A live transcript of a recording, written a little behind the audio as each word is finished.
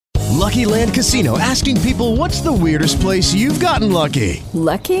Lucky Land Casino, asking people, what's the weirdest place you've gotten lucky?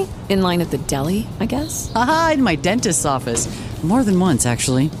 Lucky? In line at the deli, I guess? Aha, in my dentist's office. More than once,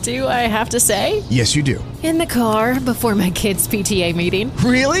 actually. Do I have to say? Yes, you do. In the car before my kids' PTA meeting.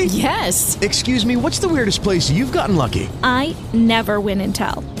 Really? Yes. Excuse me, what's the weirdest place you've gotten lucky? I never win and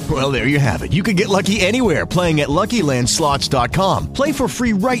tell. Well, there you have it. You can get lucky anywhere, playing at LuckyLandSlots.com. Play for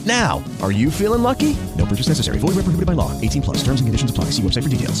free right now. Are you feeling lucky? No purchase necessary. Void where prohibited by law. 18 plus. Terms and conditions apply. See website for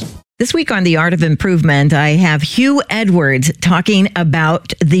details. This week on The Art of Improvement, I have Hugh Edwards talking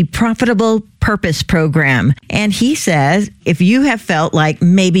about the Profitable Purpose Program. And he says, if you have felt like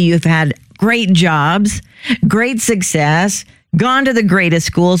maybe you've had great jobs, great success, gone to the greatest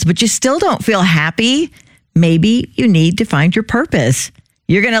schools, but you still don't feel happy, maybe you need to find your purpose.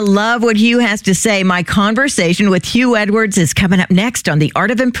 You're going to love what Hugh has to say. My conversation with Hugh Edwards is coming up next on The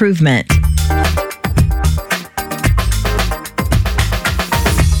Art of Improvement.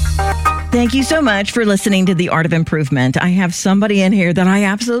 Thank you so much for listening to The Art of Improvement. I have somebody in here that I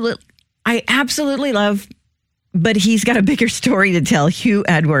absolutely love, but he's got a bigger story to tell. Hugh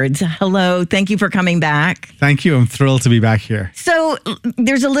Edwards. Hello. Thank you for coming back. Thank you. I'm thrilled to be back here. So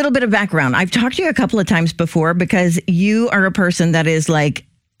there's a little bit of background. I've talked to you a couple of times before because you are a person that is like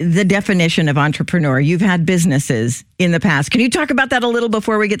the definition of entrepreneur. You've had businesses in the past. Can you talk about that a little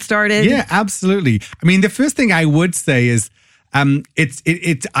before we get started? Yeah, absolutely. I mean, the first thing I would say is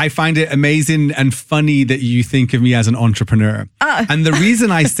I find it amazing and funny that you think of me as an entrepreneur. And the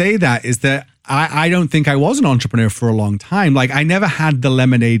reason I say that is that I don't think I was an entrepreneur for a long time. Like, I never had the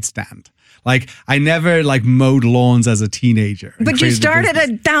lemonade stand. Like, I never mowed lawns as a teenager. But you started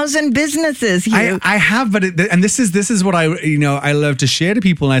 1,000 businesses. Hugh. I have, but this is what I love to share to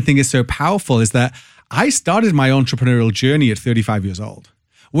people, and I think is so powerful, is that I started my entrepreneurial journey at 35 years old,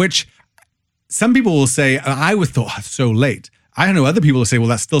 which some people will say, I would thought so late. I know other people will say, well,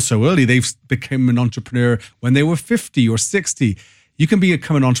 that's still so early. They've become an entrepreneur when they were 50 or 60. You can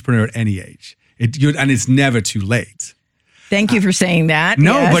become an entrepreneur at any age. And it's never too late. Thank you for saying that.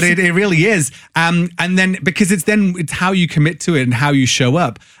 No, yes. But it really is. And then because it's how you commit to it and how you show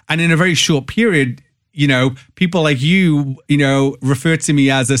up. And in a very short period, people like you, refer to me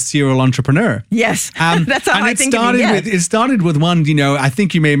as a serial entrepreneur. Yes, that's how I think of it. It started with one, I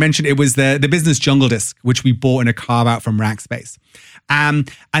think you may have mentioned, it was the business Jungle Disc, which we bought in a carve out from Rackspace. And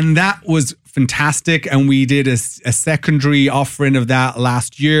that was fantastic. And we did a secondary offering of that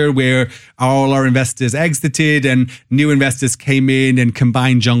last year where all our investors exited and new investors came in and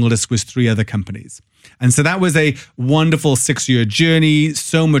combined Jungle Disc with 3 other companies. And so that was a wonderful 6-year journey,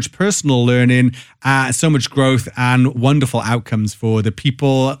 so much personal learning, so much growth, and wonderful outcomes for the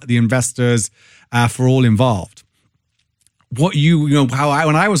people, the investors, for all involved. When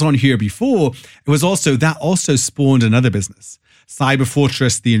I was on here before, it was also spawned another business, Cyber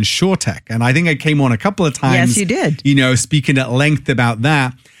Fortress, the InsurTech. And I think I came on a couple of times. Yes, you did. Speaking at length about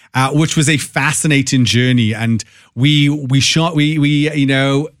that. Which was a fascinating journey, and we aimed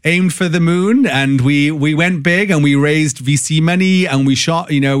for the moon, and we went big, and we raised VC money, and we shot,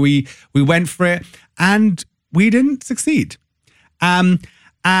 we went for it, and we didn't succeed,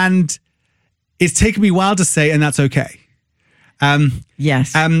 and it's taken me a while to say, and that's okay.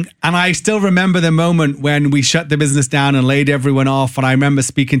 Yes. And I still remember the moment when we shut the business down and laid everyone off. And I remember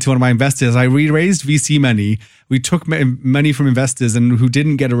speaking to one of my investors. I raised VC money. We took money from investors and who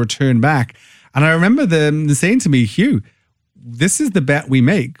didn't get a return back. And I remember them saying to me, Hugh, this is the bet we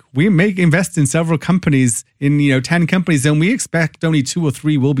make. We invest in several companies, in 10 companies, and we expect only 2 or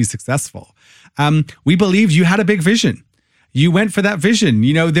 3 will be successful. We believed you had a big vision. You went for that vision.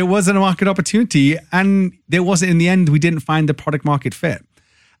 There wasn't a market opportunity, and there wasn't, in the end, we didn't find the product market fit.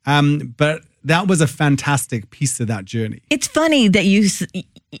 But that was a fantastic piece of that journey. It's funny that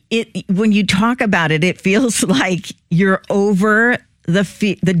when you talk about it, it feels like you're over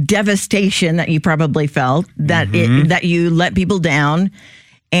the devastation that you probably felt, that that you let people down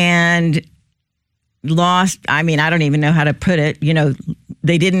and lost. I mean, I don't even know how to put it.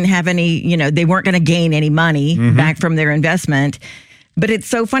 They didn't have any, they weren't going to gain any money back from their investment. But it's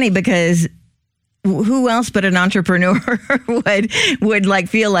so funny because who else but an entrepreneur would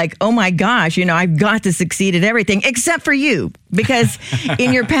feel like, oh my gosh, I've got to succeed at everything except for you, because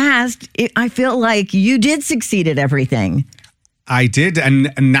in your past, I feel like you did succeed at everything. I did. And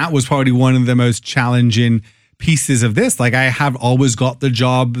that was probably one of the most challenging pieces of this. I have always got the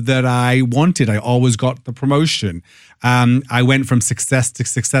job that I wanted. I always got the promotion. I went from success to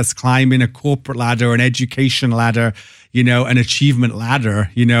success, climbing a corporate ladder, an education ladder, an achievement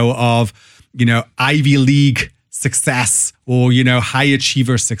ladder, of, Ivy League success or, high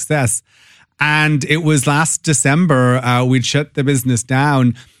achiever success. And it was last December, we'd shut the business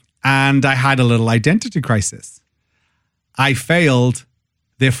down. And I had a little identity crisis. I failed,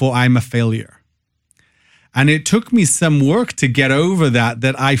 therefore I'm a failure. And it took me some work to get over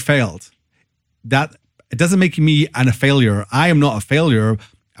that I failed. That it doesn't make me a failure. I am not a failure.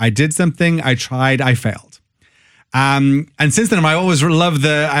 I did something, I tried, I failed. And since then, I always love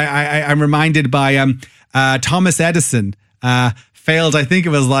I'm reminded by Thomas Edison failed, I think it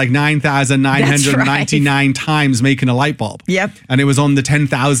was like 9,999 times making a light bulb. Yep. And it was on the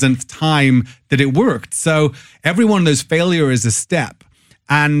 10,000th time that it worked. So every one of those failures is a step.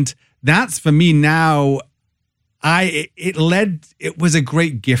 And that's for me now, it was a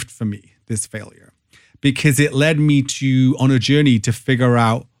great gift for me, this failure, because it led me on a journey to figure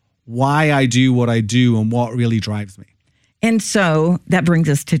out why I do what I do and what really drives me. And so that brings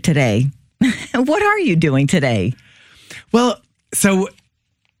us to today. What are you doing today? Well, so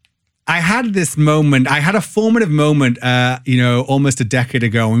I had this moment, I had a formative moment, almost a decade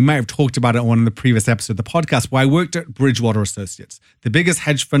ago. We might have talked about it on one of the previous episodes of the podcast, where I worked at Bridgewater Associates, the biggest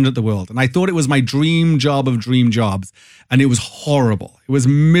hedge fund in the world. And I thought it was my dream job of dream jobs. And it was horrible. It was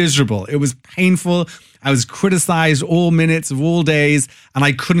miserable. It was painful. I was criticized all minutes of all days, and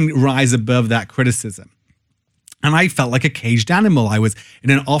I couldn't rise above that criticism. And I felt like a caged animal. I was in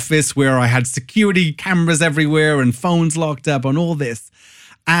an office where I had security cameras everywhere and phones locked up and all this.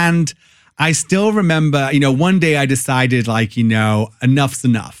 And I still remember, one day I decided, enough's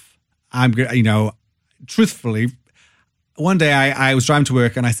enough. Truthfully, one day I was driving to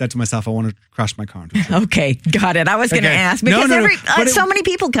work and I said to myself, I want to crash my car into a tree. Okay, got it. I was going to ask because so many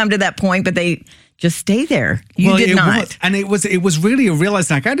people come to that point, but they just stay there. You did not. It was really a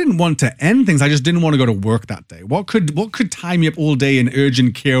realization. Like, I didn't want to end things. I just didn't want to go to work that day. What could tie me up all day in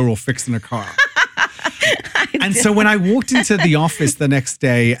urgent care or fixing a car? And so when I walked into the office the next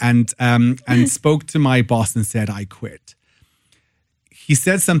day and spoke to my boss and said, I quit, he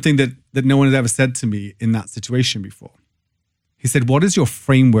said something that no one had ever said to me in that situation before. He said, what is your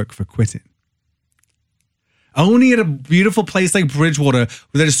framework for quitting? Only at a beautiful place like Bridgewater, where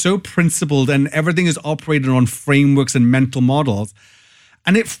that is so principled and everything is operated on frameworks and mental models.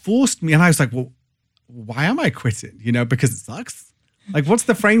 And it forced me, and I was like, well, why am I quitting? Because it sucks. Like, what's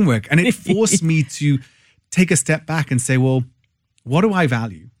the framework? And it forced me to take a step back and say, well, what do I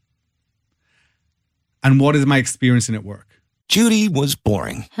value? And what is my experience in at work? Judy was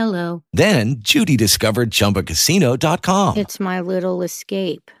boring. Hello. Then Judy discovered ChumbaCasino.com. It's my little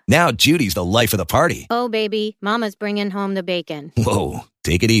escape. Now Judy's the life of the party. Oh, baby, mama's bringing home the bacon. Whoa,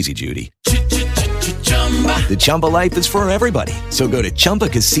 take it easy, Judy. The Chumba life is for everybody. So go to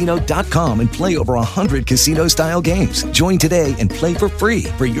ChumbaCasino.com and play over 100 casino-style games. Join today and play for free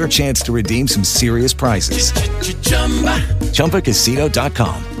for your chance to redeem some serious prizes.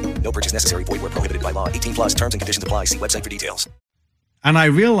 ChumbaCasino.com. No purchase necessary. Void where prohibited by law. 18 plus terms and conditions apply. See website for details. And I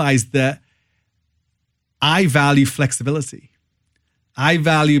realized that I value flexibility. I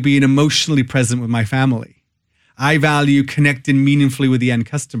value being emotionally present with my family. I value connecting meaningfully with the end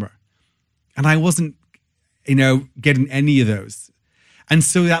customer. And I wasn't, getting any of those. And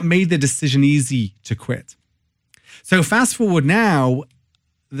so that made the decision easy to quit. So fast forward now,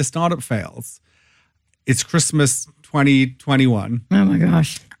 the startup fails. It's Christmas 2021. Oh my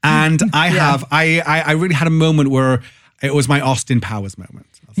gosh. And I really had a moment where it was my Austin Powers moment.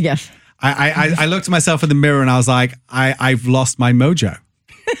 Yes. I looked at myself in the mirror and I was like, I've lost my mojo.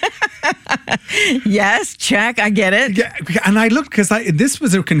 Yes, check. I get it. Yeah, and I looked because this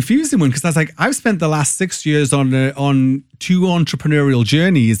was a confusing one because I was like, I've spent the last 6 years on two entrepreneurial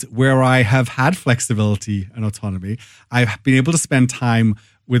journeys where I have had flexibility and autonomy. I've been able to spend time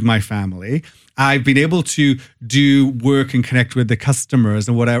with my family. I've been able to do work and connect with the customers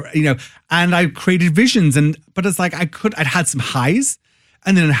and whatever, and I created visions. But it's like I'd had some highs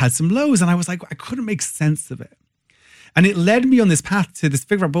and then I had some lows, and I was like, I couldn't make sense of it. And it led me on this path to this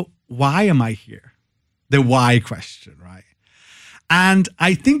figure out, but why am I here? The why question, right? And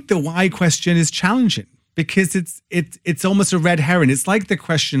I think the why question is challenging because it's almost a red herring. It's like the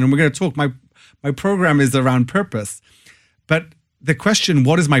question, and we're going to talk, my program is around purpose, but the question,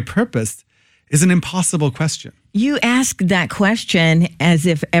 what is my purpose, is an impossible question. You ask that question as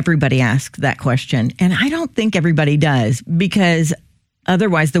if everybody asks that question. And I don't think everybody does, because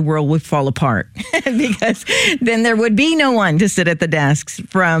otherwise the world would fall apart because then there would be no one to sit at the desks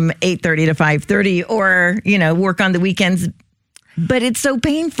from 8:30 to 5:30 or, work on the weekends. But it's so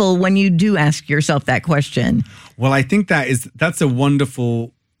painful when you do ask yourself that question. Well, I think that's a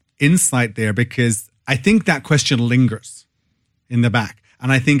wonderful insight there, because I think that question lingers in the back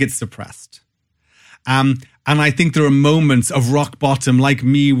and I think it's suppressed. And I think there are moments of rock bottom, like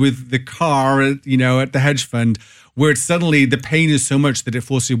me with the car, at the hedge fund, where it's suddenly the pain is so much that it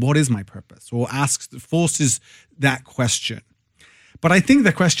forces you, what is my purpose? Or forces that question. But I think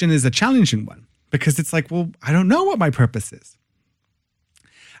the question is a challenging one because it's like, well, I don't know what my purpose is.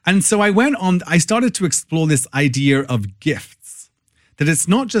 And so I started to explore this idea of gifts, that it's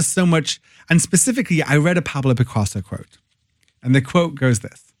not just so much, and specifically, I read a Pablo Picasso quote. And the quote goes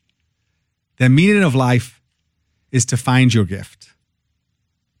this: "The meaning of life is to find your gift.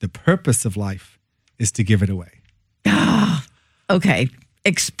 The purpose of life is to give it away." Okay.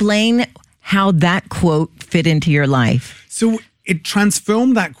 Explain how that quote fit into your life. So it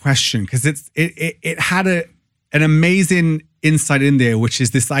transformed that question because it had an amazing insight in there, which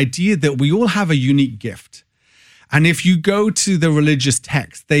is this idea that we all have a unique gift. And if you go to the religious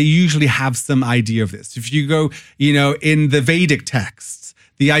text, they usually have some idea of this. If you go, in the Vedic texts,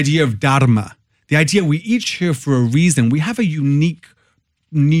 the idea of dharma, the idea we each here for a reason, we have a unique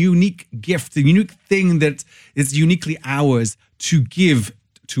gift, a unique thing that is uniquely ours to give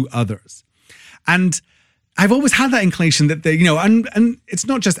to others. And I've always had that inclination that and it's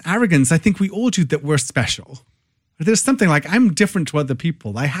not just arrogance. I think we all do that we're special. There's something like, I'm different to other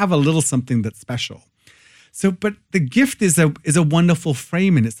people. I have a little something that's special. So, but the gift is a wonderful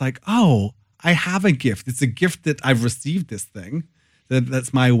frame. And it's like, oh, I have a gift. It's a gift that I've received this thing.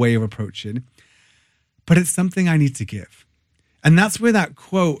 That's my way of approaching. But it's something I need to give. And that's where that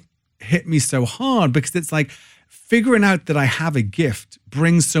quote hit me so hard, because it's like figuring out that I have a gift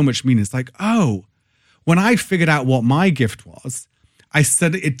brings so much meaning. It's like, oh, when I figured out what my gift was, I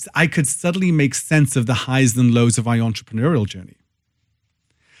could suddenly make sense of the highs and lows of my entrepreneurial journey.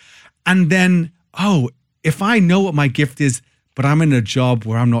 And then, oh, if I know what my gift is, but I'm in a job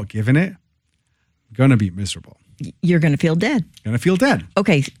where I'm not giving it, I'm going to be miserable. You're going to feel dead. Going to feel dead.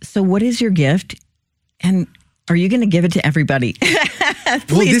 Okay, so what is your gift? And are you going to give it to everybody?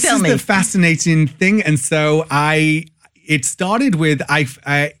 Please well, this tell is me. the fascinating thing. And so it started with,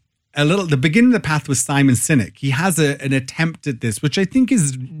 the beginning of the path was Simon Sinek. He has an attempt at this, which I think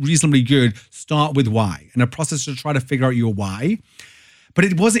is reasonably good. Start with why, and a process to try to figure out your why. But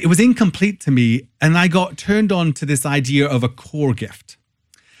it was incomplete to me. And I got turned on to this idea of a core gift.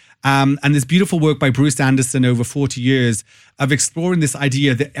 And this beautiful work by Bruce Anderson over 40 years of exploring this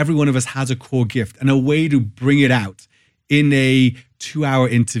idea that every one of us has a core gift and a way to bring it out in a 2-hour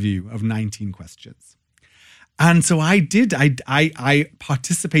interview of 19 questions. And so I did. I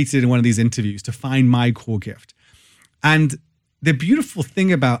participated in one of these interviews to find my core gift. And the beautiful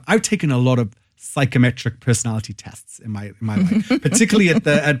thing about, I've taken a lot of psychometric personality tests in my life, particularly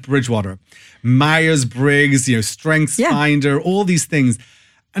at Bridgewater. Myers-Briggs, StrengthsFinder, all these things.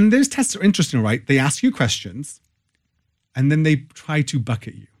 And those tests are interesting, right? They ask you questions and then they try to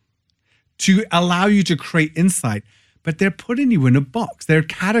bucket you to allow you to create insight, but they're putting you in a box. They're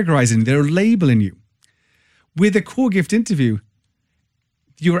categorizing, they're labeling you. With a core gift interview,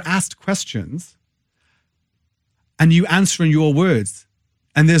 you're asked questions and you answer in your words,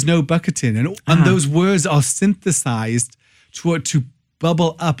 and there's no bucketing. And those words are synthesized to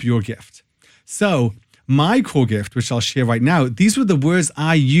bubble up your gift. So my core gift, which I'll share right now, these were the words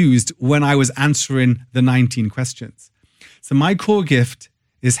I used when I was answering the 19 questions. So my core gift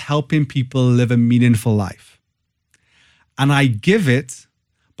is helping people live a meaningful life. And I give it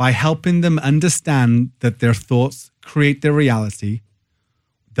by helping them understand that their thoughts create their reality,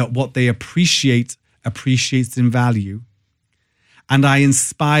 that what they appreciates in value, and I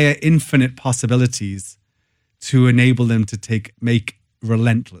inspire infinite possibilities to enable them to make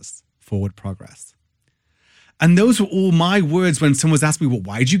relentless forward progress. And those were all my words when someone was asking me, well,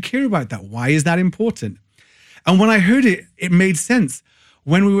 why did you care about that? Why is that important? And when I heard it, it made sense.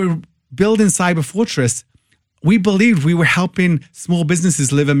 When we were building Cyber Fortress, we believed we were helping small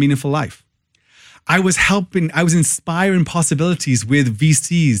businesses live a meaningful life. I was inspiring possibilities with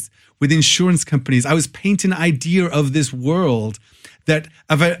VCs, with insurance companies. I was painting an idea of this world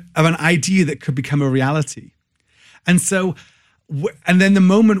of an idea that could become a reality. And so, and then the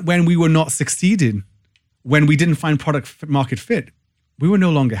moment when we were not succeeding, when we didn't find product market fit, we were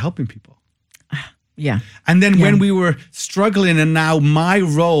no longer helping people. Yeah. And then when we were struggling, and now my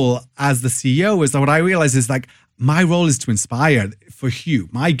role as the CEO is, what I realized is like, my role is to inspire. For Hugh,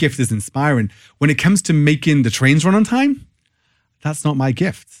 my gift is inspiring. When it comes to making the trains run on time, that's not my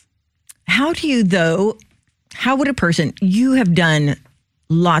gift. How would a person, you have done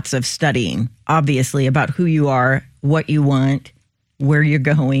lots of studying, obviously, about who you are, what you want, where you're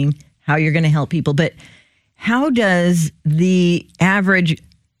going, how you're going to help people. But how does the average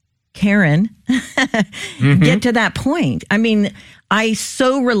Karen, get to that point. I mean, I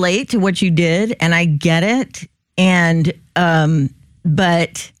so relate to what you did, and I get it. And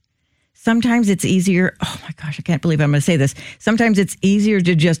but sometimes it's easier. Oh my gosh, I can't believe I'm going to say this. Sometimes it's easier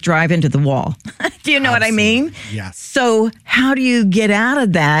to just drive into the wall. Do you know what I mean? Yes. So how do you get out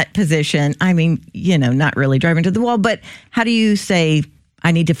of that position? I mean, not really driving to the wall, but how do you say,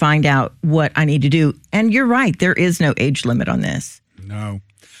 I need to find out what I need to do? And you're right. There is no age limit on this. No.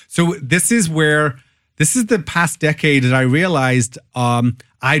 So this is the past decade that I realized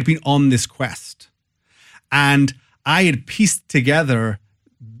I'd been on this quest, and I had pieced together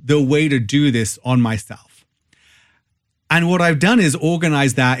the way to do this on myself. And what I've done is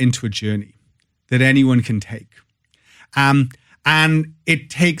organize that into a journey that anyone can take. And it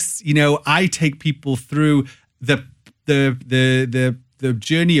takes, I take people through the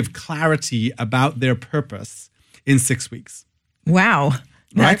journey of clarity about their purpose in 6 weeks. Wow.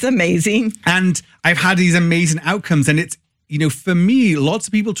 That's amazing. And I've had these amazing outcomes. And it's, for me, lots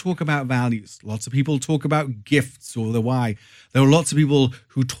of people talk about values. Lots of people talk about gifts or the why. There are lots of people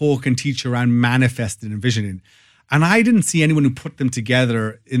who talk and teach around manifesting and visioning. And I didn't see anyone who put them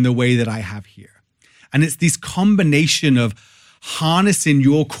together in the way that I have here. And it's this combination of harnessing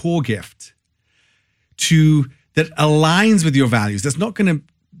your core gift that aligns with your values.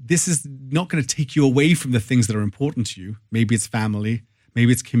 This is not going to take you away from the things that are important to you. Maybe it's family,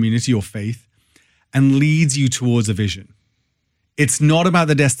 maybe it's community or faith, and leads you towards a vision. It's not about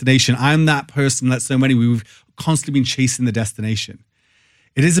the destination. I'm that person that so many, we've constantly been chasing the destination.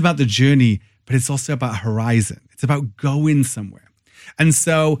 It is about the journey, but it's also about horizon. It's about going somewhere. And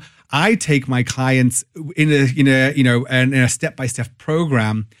so I take my clients in a step-by-step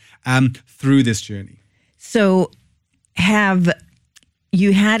program through this journey. So have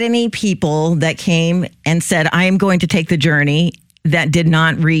you had any people that came and said, I am going to take the journey, that did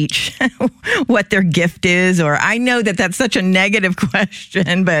not reach what their gift is? Or I know that that's such a negative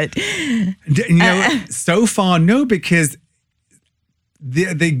question, but so far, no, because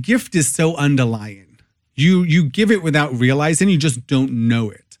the gift is so underlying. You give it without realizing, you just don't know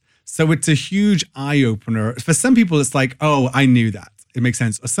it. So it's a huge eye opener. For some people, it's like, oh, I knew that. It makes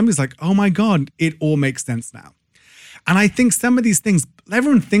sense. Or somebody's like, oh my God, it all makes sense now. And I think some of these things,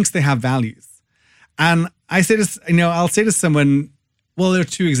 everyone thinks they have values. And I say this, I'll say to someone, well, there are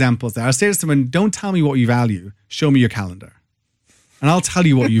two examples there. I'll say to someone, don't tell me what you value. Show me your calendar. And I'll tell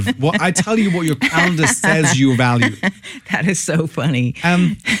you what your calendar says you value. That is so funny.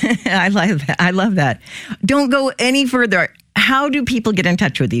 I love that. Don't go any further. How do people get in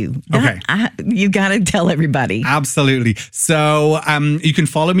touch with you? Okay. You got to tell everybody. Absolutely. So you can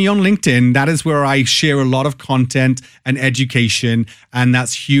follow me on LinkedIn. That is where I share a lot of content and education. And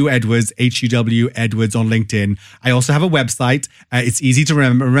that's Hugh Edwards, Huw Edwards on LinkedIn. I also have a website. It's easy to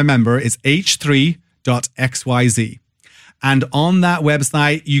remember. It's h3.xyz. And on that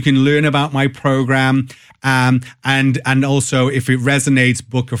website, you can learn about my program. And also, if it resonates,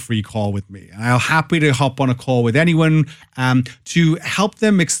 book a free call with me. And I'm happy to hop on a call with anyone to help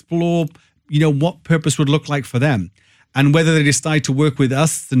them explore, what purpose would look like for them. And whether they decide to work with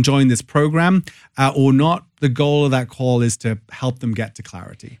us and join this program or not, the goal of that call is to help them get to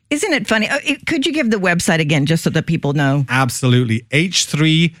clarity. Isn't it funny? Could you give the website again just so that people know? Absolutely.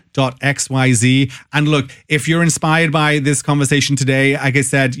 h3.xyz. And look, if you're inspired by this conversation today, like I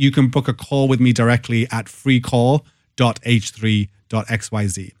said, you can book a call with me directly at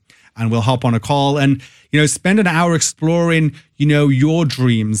freecall.h3.xyz. And we'll hop on a call and, spend an hour exploring, your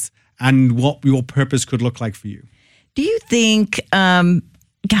dreams and what your purpose could look like for you. Do you think,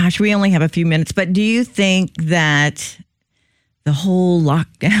 we only have a few minutes, but do you think that the whole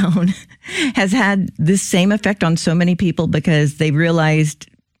lockdown has had this same effect on so many people because they realized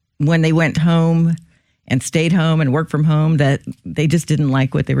when they went home and stayed home and worked from home that they just didn't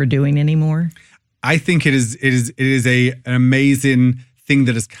like what they were doing anymore? I think it is an amazing thing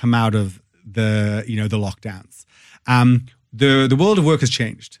that has come out of the lockdowns. The world of work has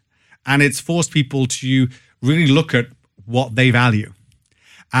changed, and it's forced people to really look at what they value.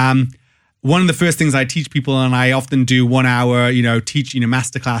 One of the first things I teach people, and I often do 1 hour, teach,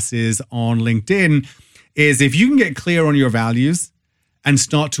 masterclasses on LinkedIn, is if you can get clear on your values and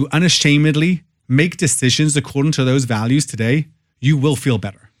start to unashamedly make decisions according to those values today, you will feel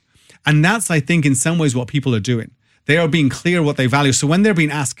better. And that's, I think, in some ways what people are doing. They are being clear what they value. So when they're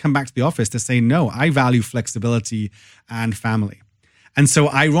being asked to come back to the office, to say, no, I value flexibility and family. And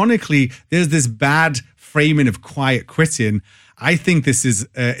so ironically, there's this bad framing of quiet quitting. I think this is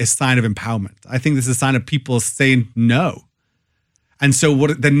a sign of empowerment. I think this is a sign of people saying no. And so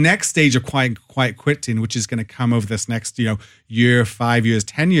what the next stage of quiet quitting, which is going to come over this next, year, 5 years,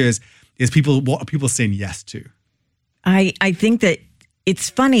 10 years, is what are people saying yes to? I think that it's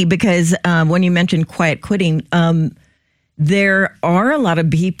funny because when you mentioned quiet quitting, there are a lot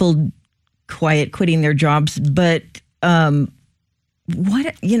of people quiet quitting their jobs, but I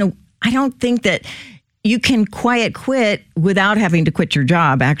don't think that you can quiet quit without having to quit your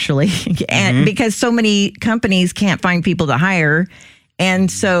job, actually, and because so many companies can't find people to hire.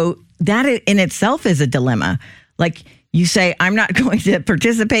 And so that in itself is a dilemma. Like you say, I'm not going to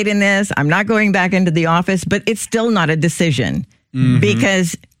participate in this. I'm not going back into the office, but it's still not a decision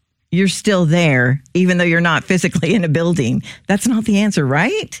because you're still there, even though you're not physically in a building. That's not the answer,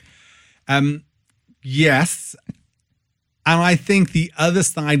 right? Yes. And I think the other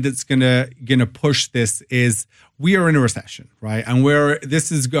side that's gonna push this is we are in a recession, right? And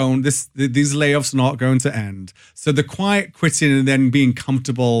these layoffs are not going to end. So the quiet quitting and then being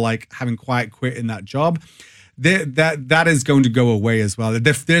comfortable, like having quiet quit in that job, that is going to go away as well.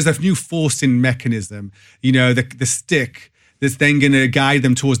 There's a new forcing mechanism, the stick that's then going to guide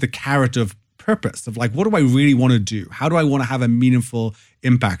them towards the carrot of purpose of like, what do I really want to do? How do I want to have a meaningful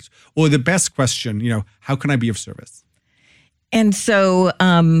impact? Or the best question, how can I be of service? And so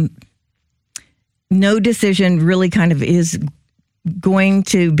no decision really kind of is going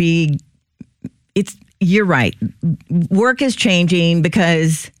to be, you're right. Work is changing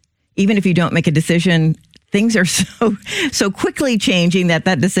because even if you don't make a decision, things are so quickly changing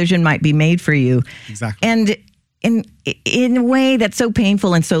that decision might be made for you. Exactly. And in a way that's so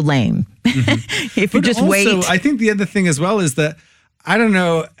painful and so lame. If you just wait. I think the other thing as well is that, I don't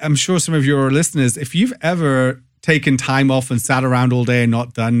know, I'm sure some of your listeners, if you've ever taken time off and sat around all day and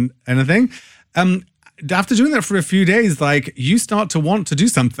not done anything, after doing that for a few days, like you start to want to do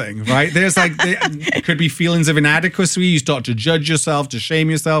something, right? There could be feelings of inadequacy. You start to judge yourself, to shame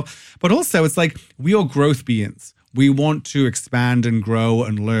yourself. But also it's like we are growth beings. We want to expand and grow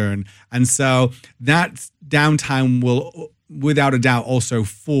and learn. And so that downtime will, without a doubt, also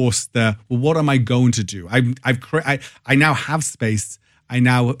force what am I going to do? I now have space. I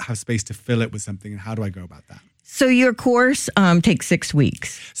now have space to fill it with something. And how do I go about that? So your course takes 6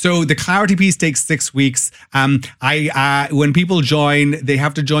 weeks. So the clarity piece takes 6 weeks. When people join, they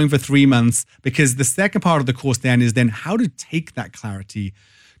have to join for 3 months because the second part of the course then is how to take that clarity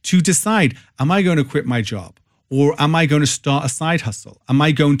to decide, am I going to quit my job? Or am I going to start a side hustle? Am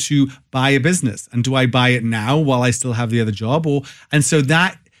I going to buy a business? And do I buy it now while I still have the other job? And so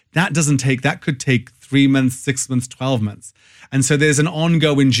that could take 3 months, 6 months, 12 months. And so there's an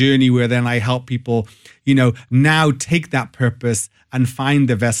ongoing journey where then I help people, now take that purpose and find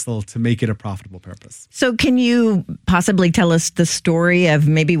the vessel to make it a profitable purpose. So can you possibly tell us the story of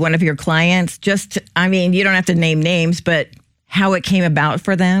maybe one of your clients? You don't have to name names, but how it came about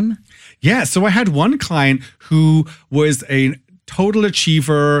for them? Yeah. So I had one client who was a total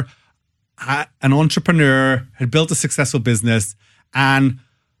achiever, an entrepreneur, had built a successful business and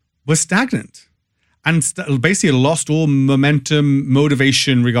was stagnant and basically lost all momentum,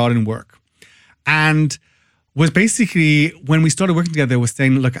 motivation regarding work. And was basically, when we started working together, was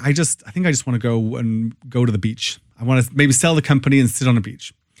saying, look, I think I just want to go to the beach. I want to maybe sell the company and sit on a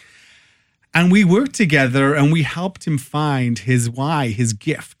beach. And we worked together and we helped him find his why, his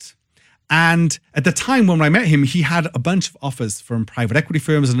gift. And at the time when I met him, he had a bunch of offers from private equity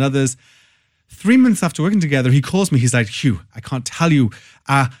firms and others. 3 months after working together, he calls me. He's like, Hugh, I can't tell you.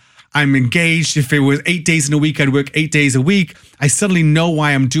 I'm engaged. If it was 8 days in a week, I'd work 8 days a week. I suddenly know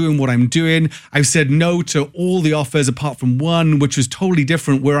why I'm doing what I'm doing. I've said no to all the offers apart from one, which was totally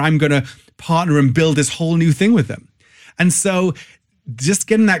different, where I'm going to partner and build this whole new thing with them. And so just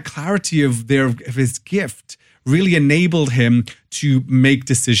getting that clarity of his gift really enabled him to make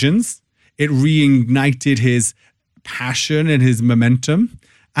decisions. It reignited his passion and his momentum.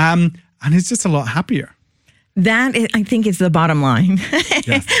 And he's just a lot happier. That, I think, is the bottom line.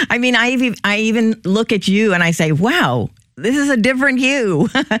 Yes. I mean, I even look at you and I say, wow, this is a different you.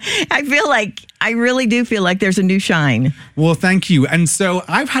 I really do feel like there's a new shine. Well, thank you. And so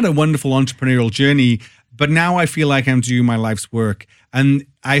I've had a wonderful entrepreneurial journey, but now I feel like I'm doing my life's work. And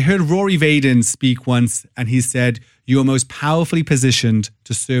I heard Rory Vaden speak once, and he said, you are most powerfully positioned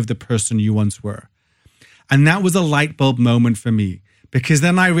to serve the person you once were. And that was a light bulb moment for me, because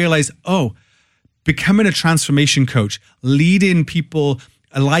then I realized, becoming a transformation coach, leading people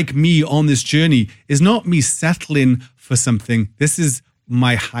like me on this journey is not me settling for something. This is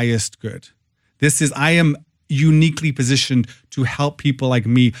my highest good. I am uniquely positioned to help people like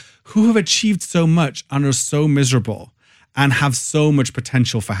me who have achieved so much and are so miserable and have so much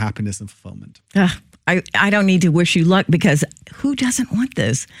potential for happiness and fulfillment. I don't need to wish you luck because who doesn't want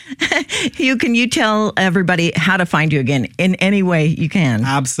this? Can you tell everybody how to find you again in any way you can?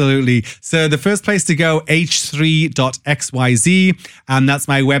 Absolutely. So the first place to go, h3.xyz. That's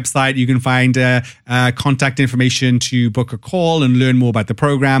my website. You can find contact information to book a call and learn more about the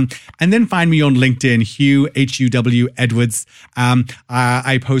program. And then find me on LinkedIn, Hugh, H-U-W, Edwards.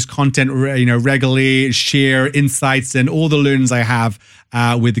 I post content regularly, share insights and all the learnings I have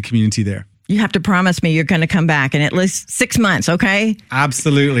with the community there. You have to promise me you're going to come back in at least 6 months, okay?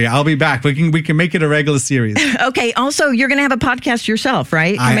 Absolutely. I'll be back. We can make it a regular series. Okay. Also, you're going to have a podcast yourself,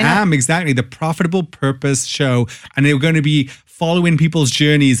 right? I am, exactly. The Profitable Purpose Show. And they're going to be following people's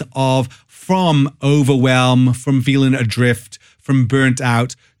journeys from overwhelm, from feeling adrift, from burnt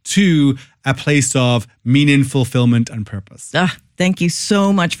out, to a place of meaning, fulfillment, and purpose. Thank you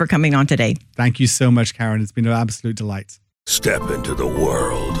so much for coming on today. Thank you so much, Karen. It's been an absolute delight. Step into the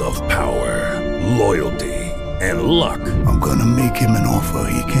world of power, loyalty, and luck. I'm going to make him an offer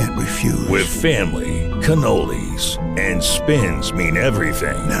he can't refuse. With family, cannolis, and spins mean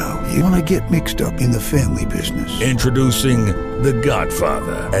everything. Now, you want to get mixed up in the family business. Introducing The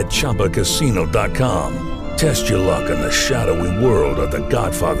Godfather at ChumbaCasino.com. Test your luck in the shadowy world of The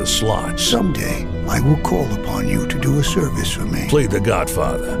Godfather slot. Someday, I will call upon you to do a service for me. Play The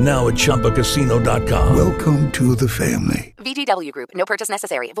Godfather, now at ChumbaCasino.com. Welcome to the family. VGW Group. No purchase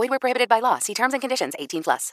necessary. Void where prohibited by law. See terms and conditions. 18+.